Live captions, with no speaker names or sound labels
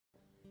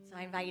So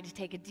I invite you to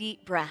take a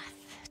deep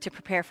breath to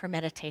prepare for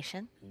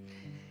meditation.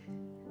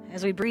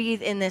 As we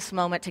breathe in this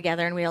moment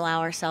together and we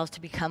allow ourselves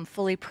to become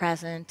fully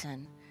present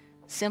and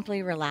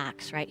simply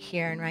relax right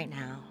here and right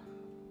now.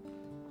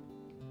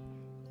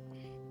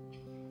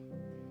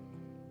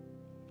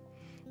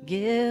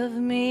 Give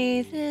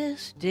me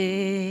this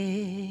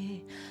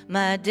day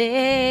my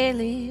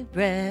daily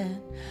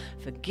bread.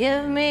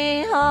 Forgive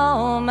me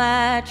all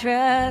my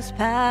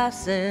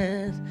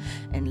trespasses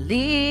and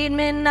lead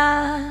me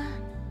not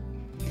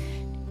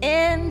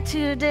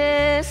into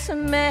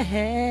dismay.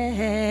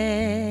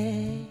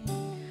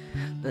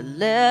 But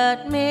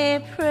let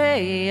me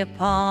pray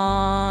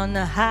upon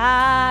the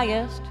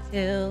highest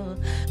hill.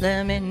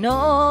 Let me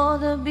know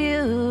the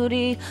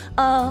beauty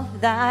of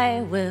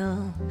thy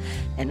will,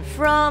 and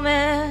from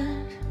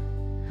it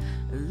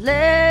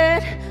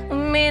let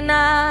me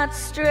not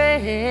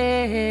stray,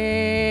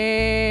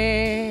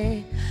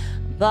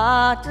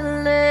 but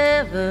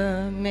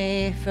deliver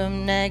me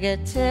from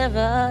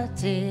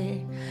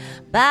negativity.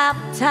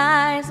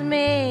 Baptize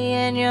me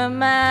in your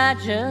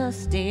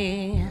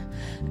majesty.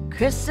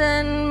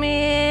 Christen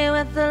me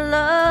with the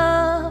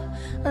love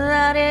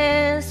that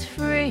is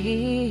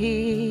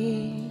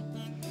free.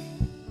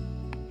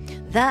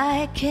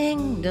 Thy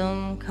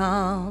kingdom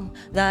come,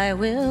 thy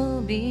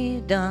will be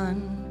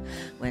done.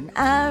 When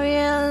I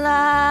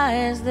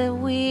realize that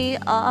we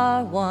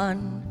are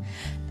one,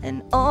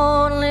 and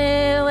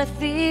only with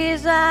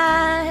these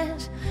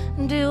eyes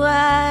do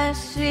I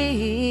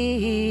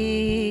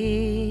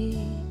see.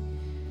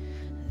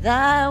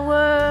 Thy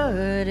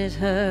word is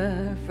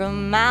heard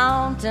from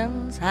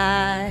mountains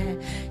high,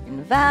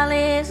 in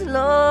valleys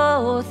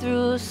low,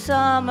 through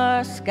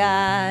summer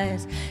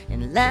skies,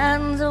 in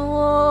lands of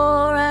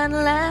war and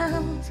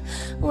lands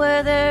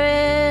where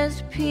there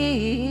is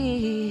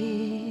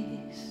peace.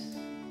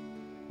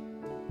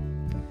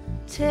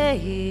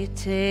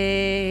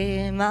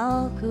 Te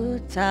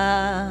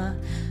Malkuta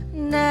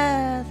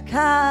Neth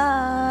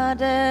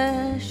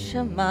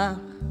Kadeshama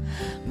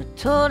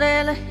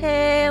Matodel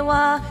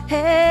Hewa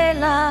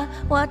Hela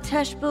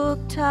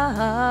Wateshbukta.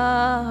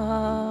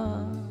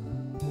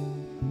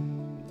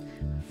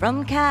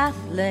 From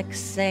Catholic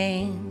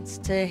saints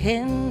to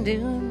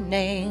Hindu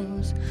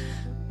names,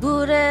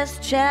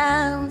 Buddhist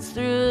chants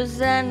through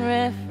Zen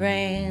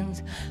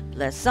refrains,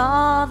 bless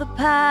all the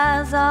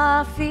paths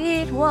our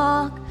feet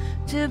walk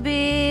to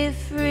be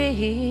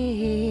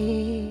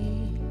free.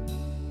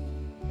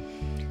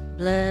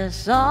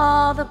 Bless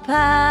all the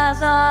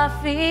paths our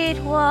feet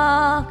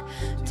walk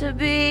to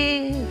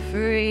be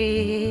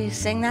free.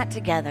 Sing that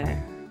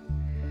together.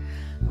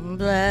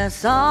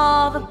 Bless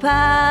all the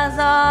paths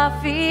our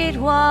feet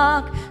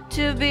walk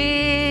to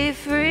be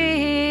free.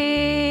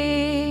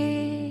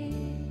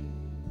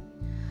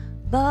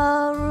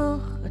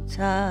 Baruch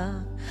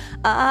atah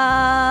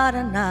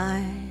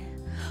Adonai,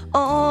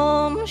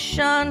 Om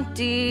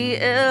Shanti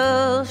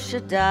El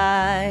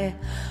Shaddai,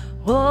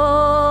 Om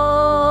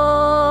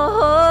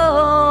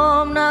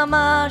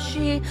Namah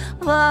Shivaya.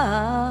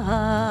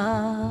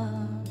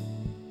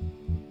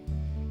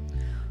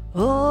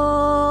 Om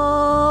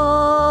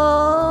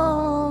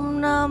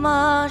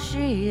Namah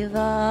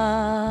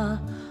Shivaya.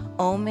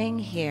 Oming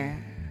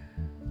here.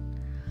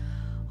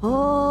 Om,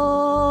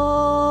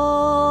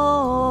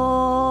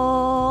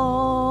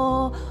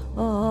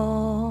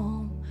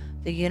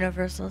 the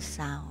universal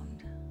sound.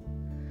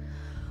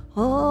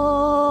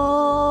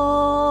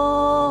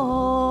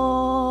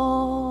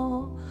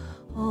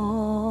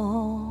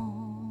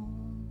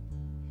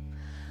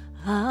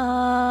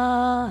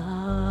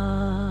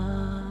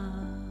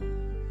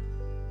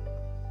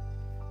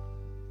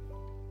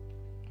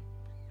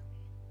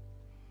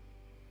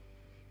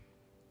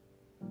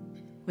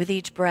 With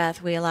each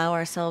breath, we allow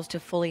ourselves to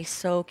fully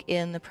soak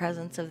in the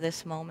presence of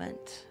this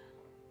moment.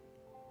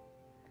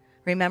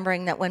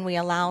 Remembering that when we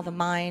allow the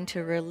mind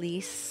to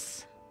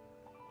release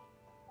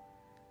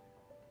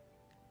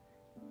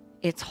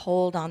its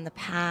hold on the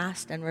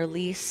past and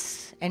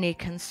release any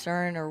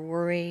concern or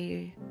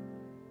worry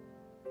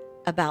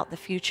about the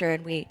future,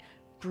 and we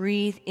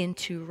breathe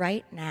into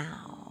right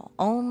now,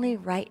 only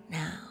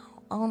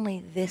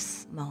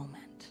this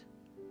moment,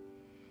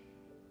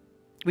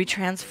 we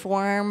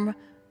transform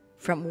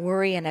from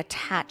worry and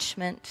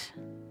attachment,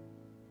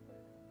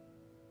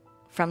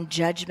 from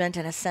judgment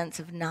and a sense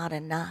of not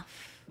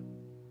enough,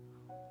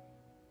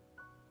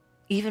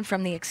 even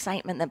from the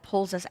excitement that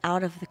pulls us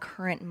out of the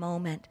current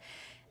moment,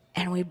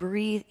 and we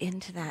breathe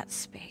into that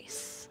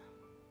space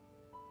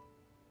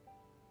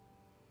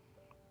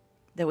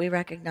that we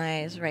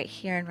recognize right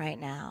here and right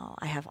now,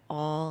 I have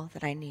all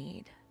that I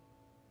need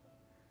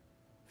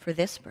for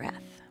this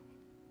breath,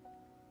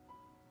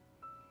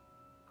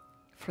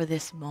 for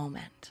this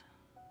moment.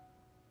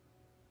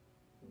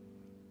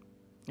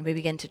 And we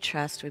begin to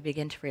trust, we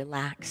begin to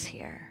relax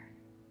here.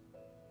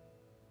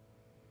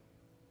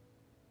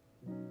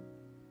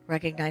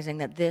 Recognizing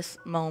that this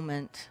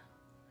moment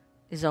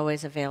is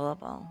always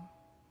available.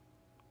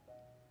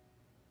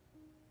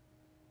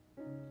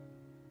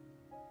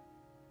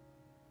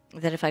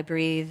 That if I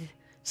breathe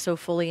so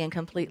fully and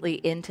completely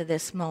into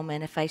this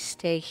moment, if I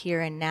stay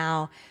here and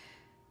now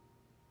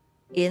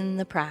in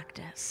the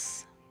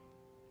practice,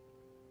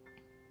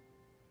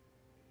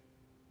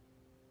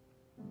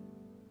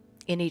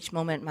 in each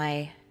moment,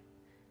 my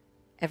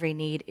every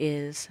need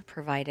is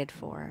provided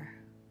for.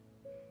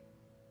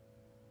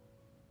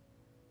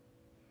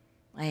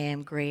 I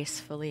am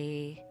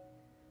gracefully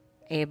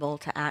able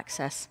to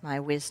access my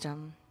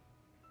wisdom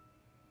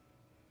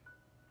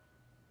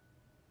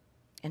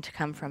and to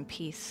come from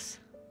peace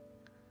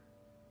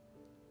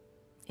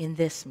in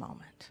this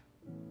moment.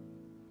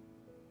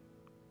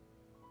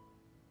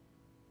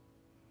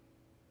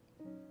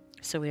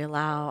 So we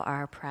allow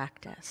our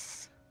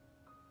practice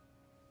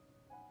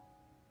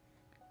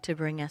to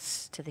bring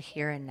us to the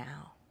here and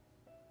now.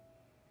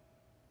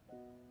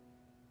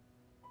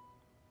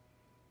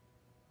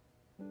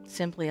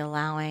 Simply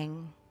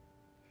allowing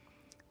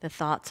the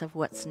thoughts of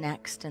what's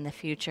next in the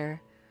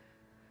future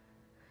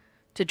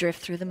to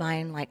drift through the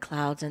mind like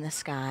clouds in the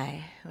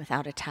sky,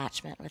 without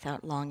attachment,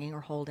 without longing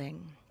or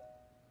holding,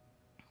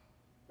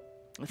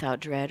 without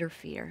dread or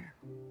fear.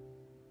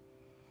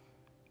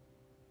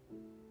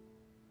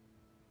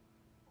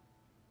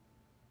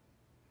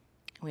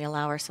 We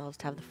allow ourselves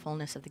to have the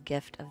fullness of the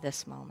gift of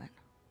this moment.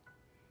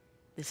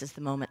 This is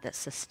the moment that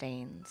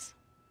sustains.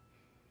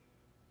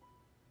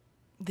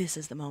 This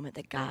is the moment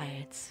that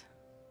guides.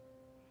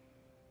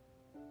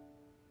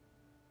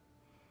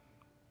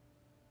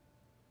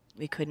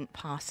 We couldn't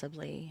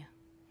possibly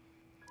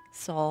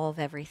solve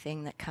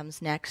everything that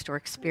comes next or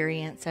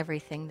experience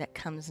everything that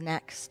comes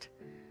next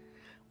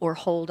or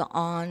hold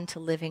on to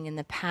living in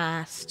the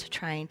past,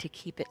 trying to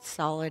keep it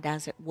solid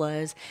as it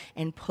was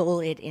and pull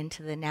it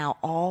into the now.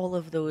 All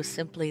of those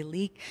simply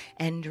leak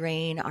and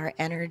drain our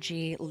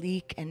energy,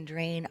 leak and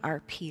drain our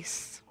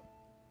peace.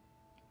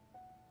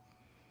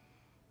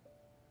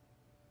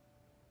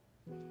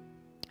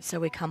 So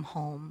we come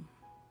home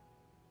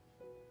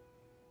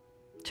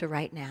to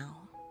right now.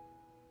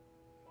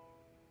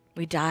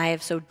 We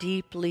dive so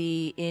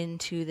deeply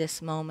into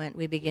this moment,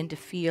 we begin to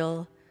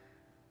feel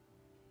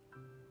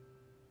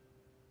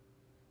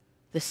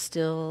the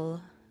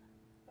still,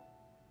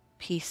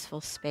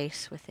 peaceful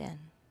space within.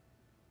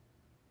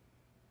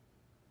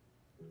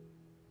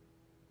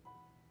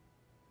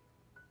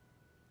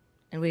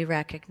 And we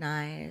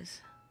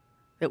recognize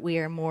that we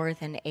are more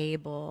than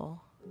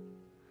able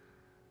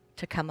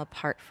to come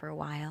apart for a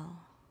while.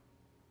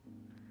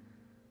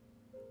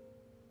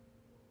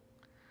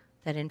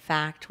 That in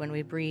fact, when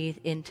we breathe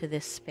into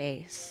this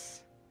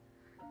space,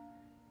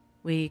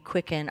 we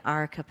quicken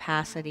our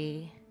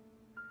capacity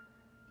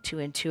to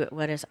intuit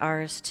what is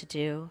ours to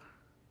do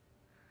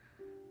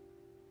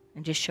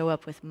and just show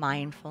up with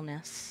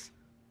mindfulness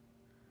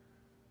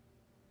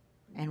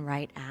and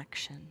right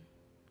action.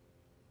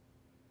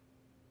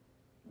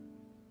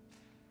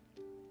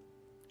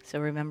 So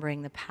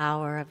remembering the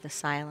power of the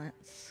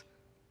silence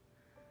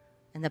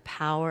and the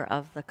power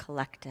of the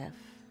collective,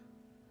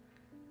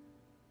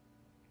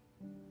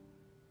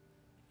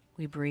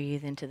 we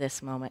breathe into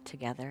this moment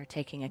together,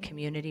 taking a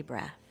community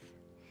breath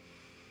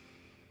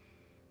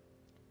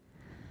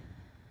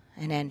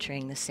and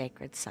entering the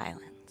sacred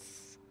silence.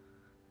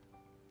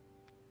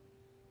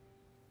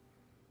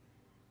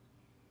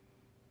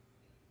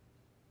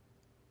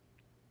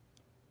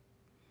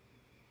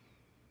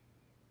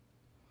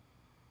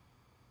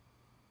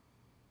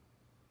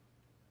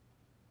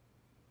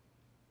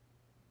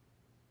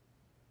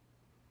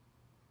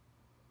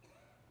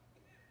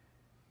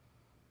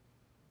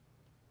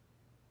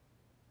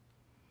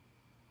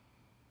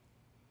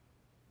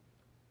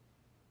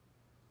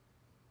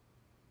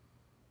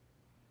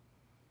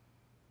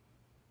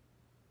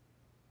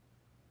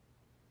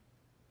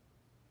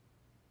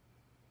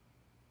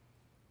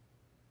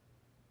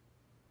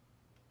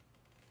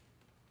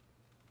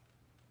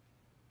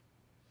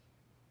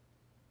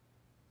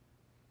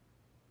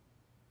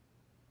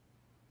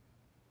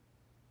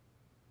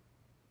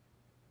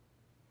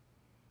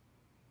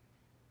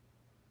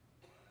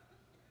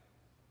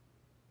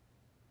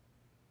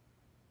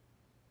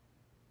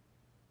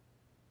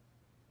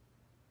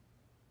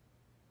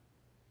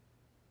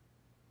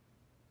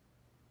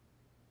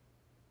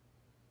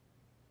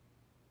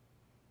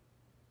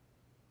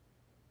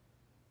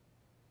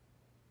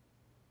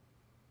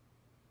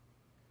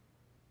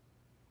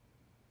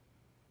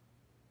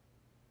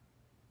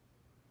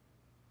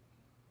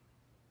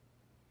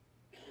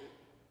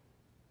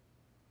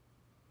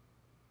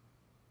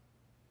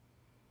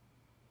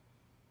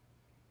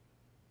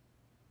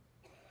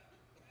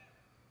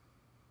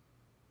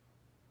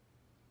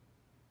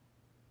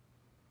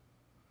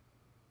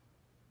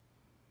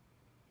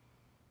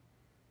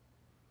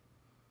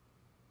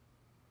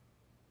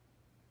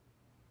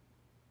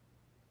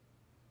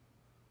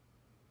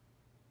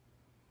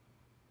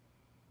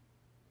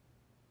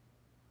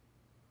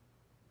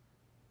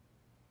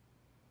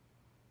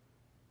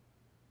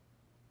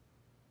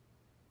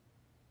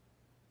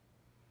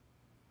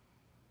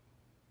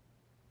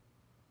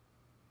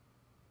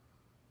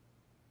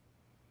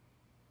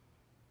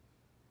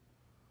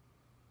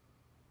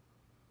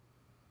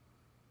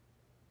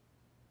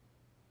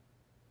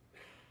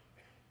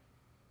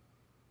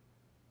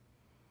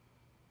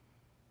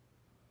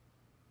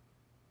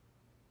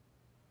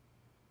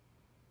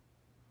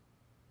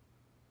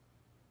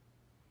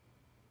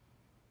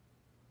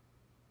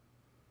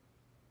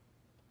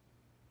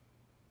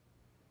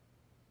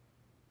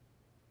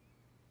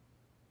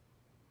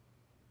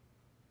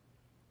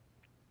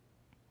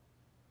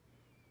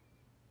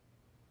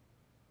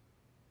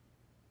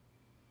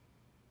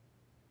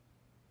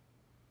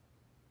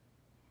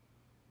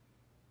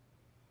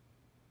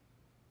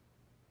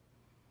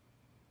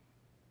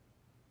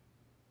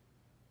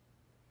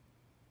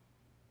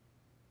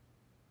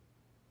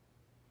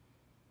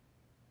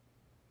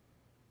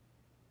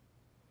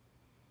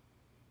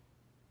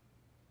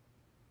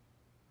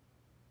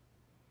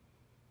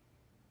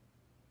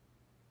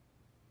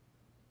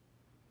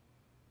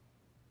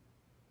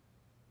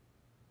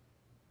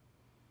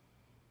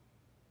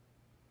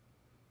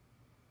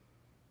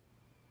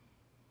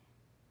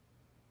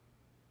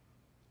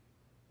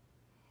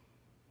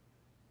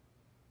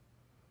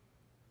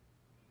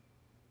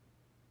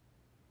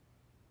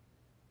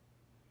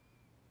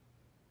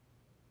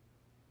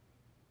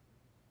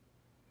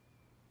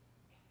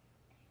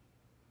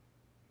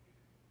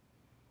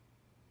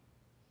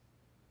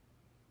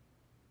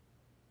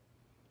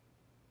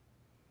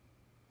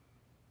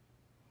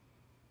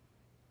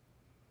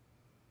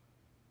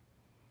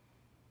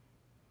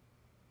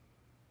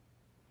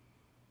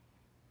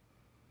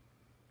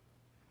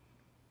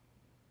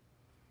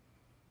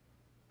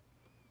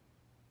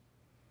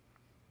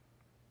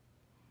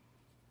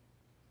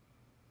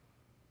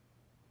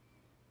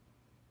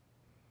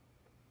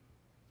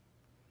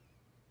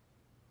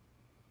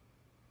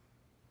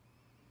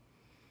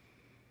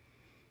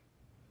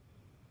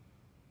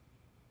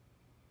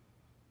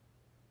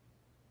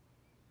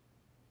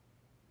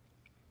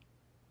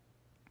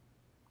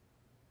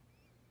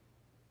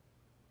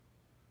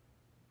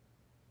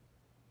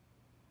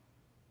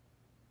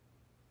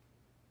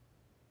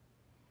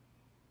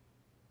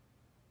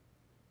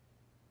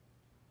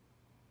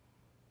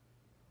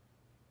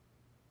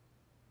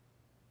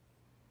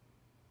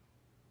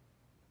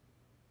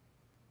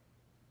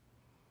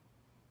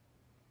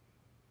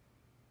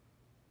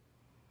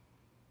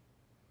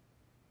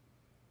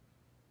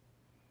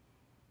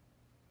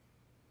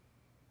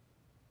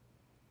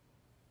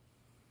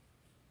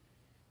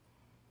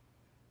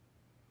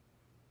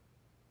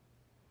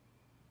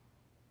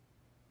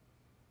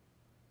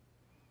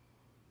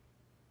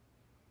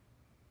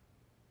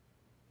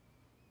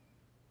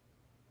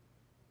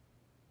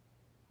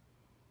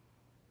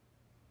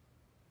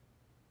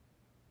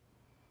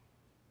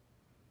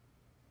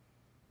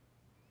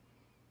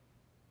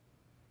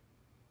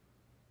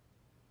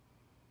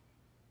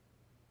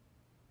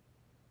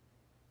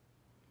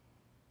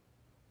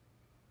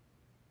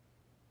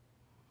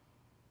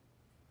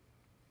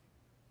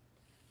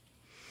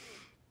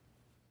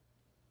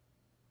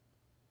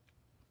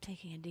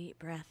 Taking a deep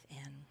breath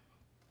in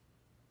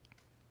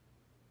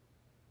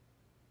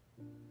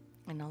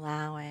and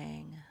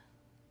allowing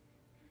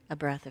a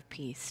breath of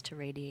peace to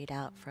radiate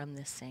out from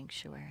this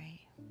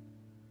sanctuary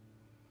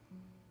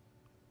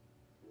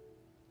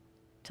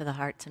to the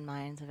hearts and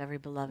minds of every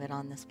beloved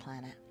on this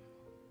planet.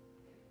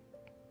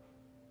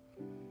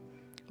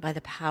 By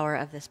the power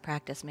of this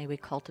practice, may we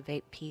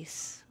cultivate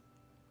peace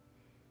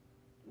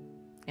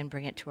and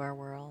bring it to our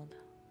world.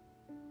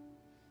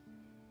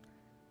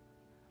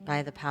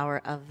 By the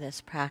power of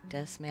this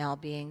practice, may all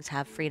beings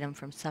have freedom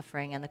from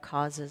suffering and the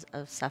causes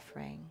of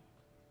suffering.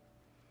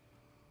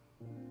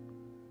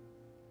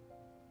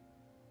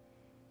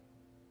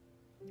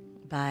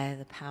 By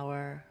the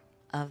power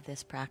of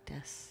this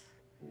practice,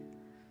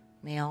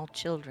 may all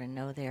children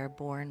know they are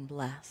born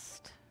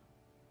blessed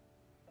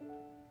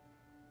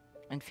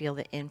and feel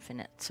the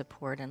infinite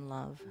support and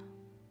love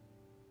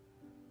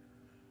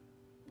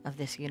of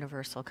this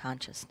universal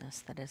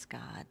consciousness that is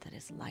God, that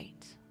is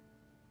light.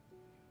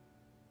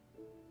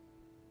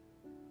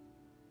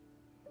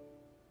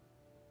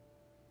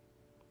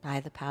 By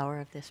the power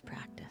of this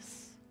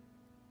practice,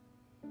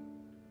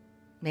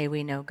 may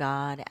we know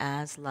God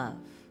as love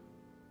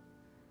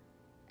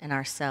and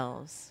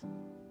ourselves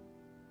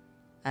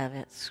of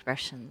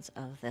expressions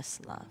of this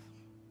love.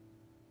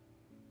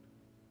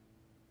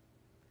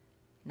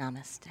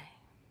 Namaste.